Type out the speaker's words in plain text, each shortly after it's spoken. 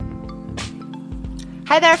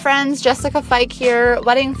Hi there, friends. Jessica Fike here,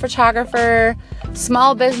 wedding photographer,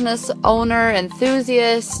 small business owner,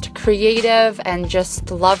 enthusiast, creative, and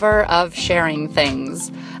just lover of sharing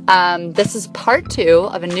things. This is part 2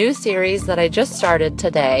 of a new series that I just started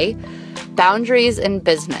today, Boundaries in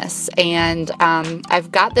Business. And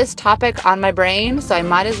I've got this topic on my brain, so I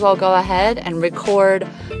might as well go ahead and record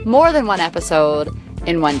more than one episode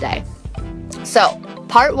in one day. So,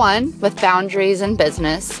 part 1 with Boundaries in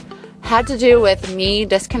Business had to do with me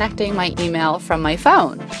disconnecting my email from my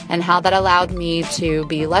phone and how that allowed me to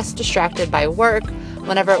be less distracted by work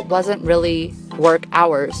whenever it wasn't really work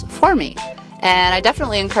hours for me. And I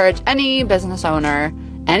definitely encourage any business owner,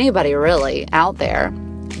 anybody really out there,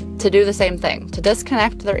 to do the same thing, to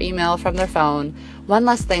disconnect their email from their phone. One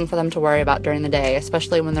less thing for them to worry about during the day,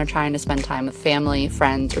 especially when they're trying to spend time with family,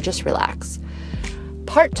 friends, or just relax.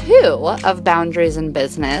 Part 2 of Boundaries in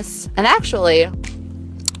Business, and actually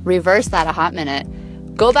reverse that a hot minute,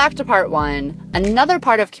 go back to part 1, another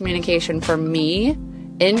part of communication for me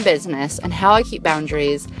in business and how I keep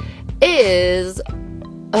boundaries is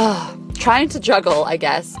trying to juggle, I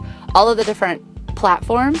guess, all of the different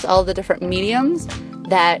platforms, all of the different mediums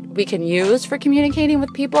that we can use for communicating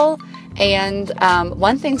with people. And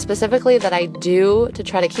one thing specifically that I do to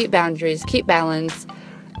try to keep boundaries, keep balance,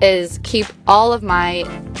 is keep all of my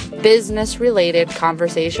business-related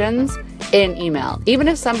conversations in email. Even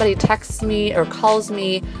if somebody texts me or calls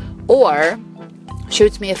me or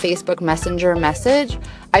shoots me a Facebook Messenger message,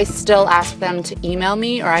 I still ask them to email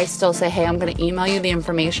me, or I still say, hey, I'm going to email you the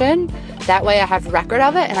information. That way I have record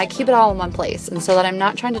of it and I keep it all in one place, and so that I'm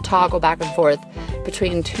not trying to toggle back and forth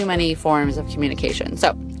between too many forms of communication.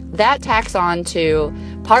 So that tacks on to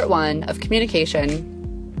part 1 of communication.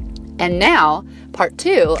 And now part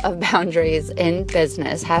 2 of Boundaries in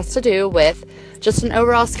Business has to do with just an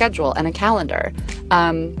overall schedule and a calendar.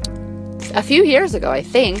 A few years ago, I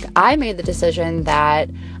think, I made the decision that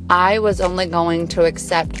I was only going to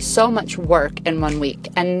accept so much work in 1 week.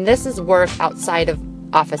 And this is work outside of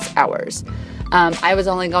office hours. I was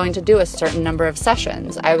only going to do a certain number of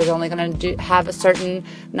sessions. I was only going to have a certain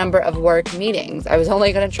number of work meetings. I was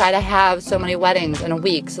only going to try to have so many weddings in a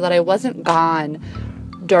week so that I wasn't gone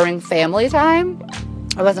during family time.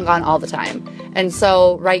 I wasn't gone all the time. And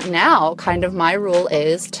so right now, kind of my rule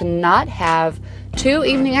is to not have 2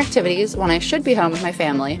 evening activities when I should be home with my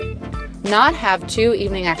family, not have 2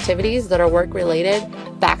 evening activities that are work related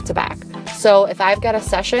back to back. So if I've got a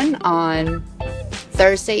session on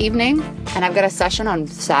Thursday evening and I've got a session on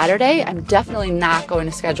Saturday, I'm definitely not going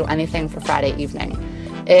to schedule anything for Friday evening.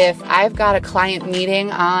 If I've got a client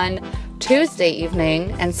meeting on Tuesday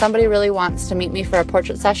evening and somebody really wants to meet me for a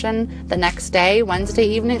portrait session the next day, Wednesday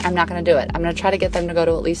evening, I'm not going to do it. I'm going to try to get them to go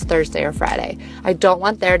to at least Thursday or Friday. I don't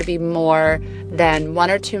want there to be more than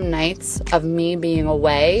 1 or 2 nights of me being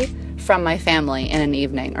away from my family in an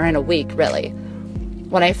evening or in a week, really.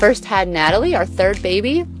 When I first had Natalie, our 3rd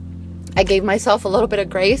baby, I gave myself a little bit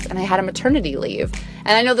of grace and I had a maternity leave. And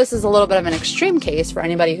I know this is a little bit of an extreme case for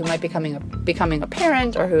anybody who might be becoming a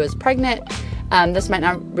parent or who is pregnant. This might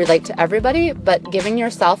not relate to everybody, but giving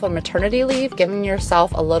yourself a maternity leave, giving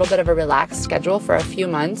yourself a little bit of a relaxed schedule for a few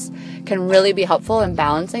months can really be helpful in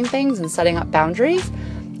balancing things and setting up boundaries.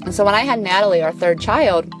 And so when I had Natalie, our 3rd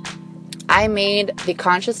child, I made the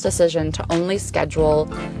conscious decision to only schedule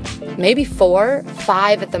maybe 4,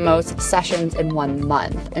 5 at the most sessions in 1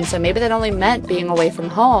 month. And so maybe that only meant being away from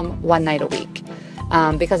home 1 night a week.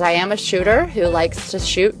 Because I am a shooter who likes to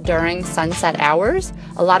shoot during sunset hours,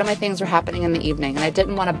 a lot of my things were happening in the evening, and I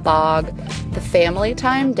didn't want to bog the family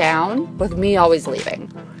time down with me always leaving.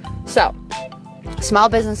 So, small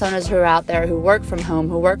business owners who are out there who work from home,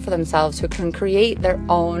 who work for themselves, who can create their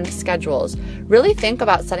own schedules, really think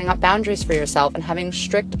about setting up boundaries for yourself and having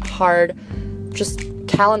strict, hard, just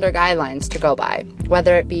calendar guidelines to go by,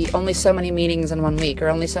 whether it be only so many meetings in 1 week or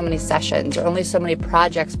only so many sessions or only so many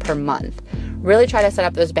projects per month. Really try to set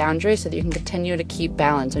up those boundaries so that you can continue to keep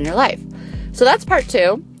balance in your life. So that's part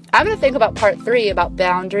 2. I'm going to think about part 3 about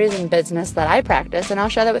boundaries in business that I practice, and I'll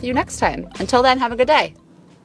share that with you next time. Until then, have a good day.